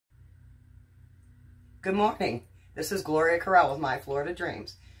Good morning. This is Gloria Carell with My Florida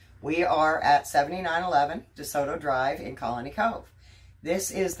Dreams. We are at 7911 Desoto Drive in Colony Cove.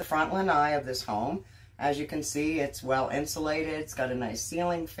 This is the front lanai of this home. As you can see, it's well insulated. It's got a nice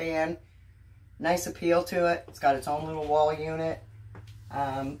ceiling fan. Nice appeal to it. It's got its own little wall unit.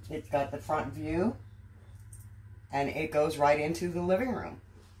 It's got the front view. And it goes right into the living room.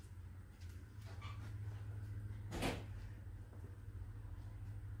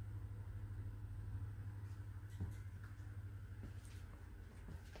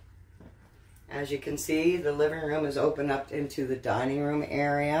 As you can see, the living room is opened up into the dining room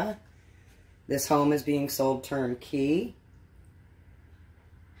area. This home is being sold turnkey.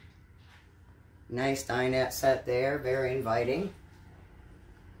 Nice dinette set there, very inviting.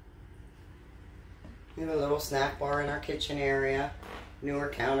 We have a little snack bar in our kitchen area. Newer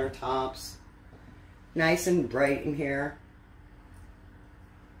countertops. Nice and bright in here.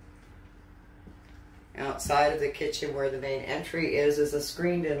 Outside of the kitchen where the main entry is a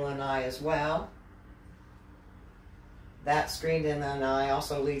screened-in lanai as well. That screened-in lanai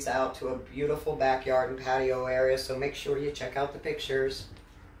also leads out to a beautiful backyard and patio area, so make sure you check out the pictures.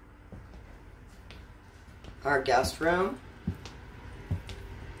 Our guest room.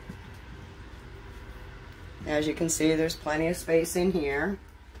 As you can see, there's plenty of space in here.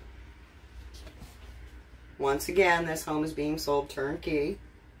 Once again, this home is being sold turnkey.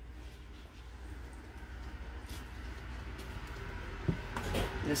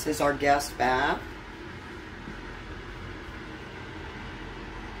 This is our guest bath.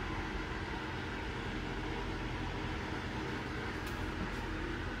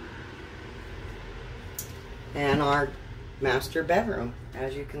 And our master bedroom.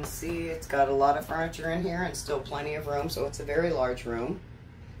 As you can see, it's got a lot of furniture in here and still plenty of room, so it's a very large room.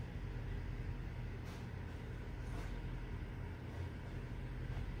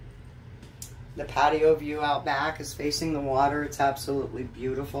 The patio view out back is facing the water. It's absolutely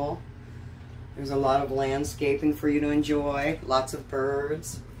beautiful. There's a lot of landscaping for you to enjoy. Lots of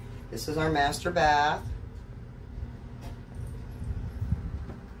birds. This is our master bath.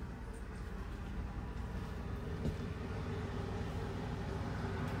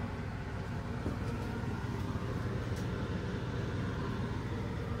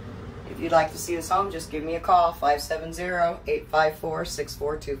 If you'd like to see this home, just give me a call,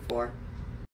 570-854-6424.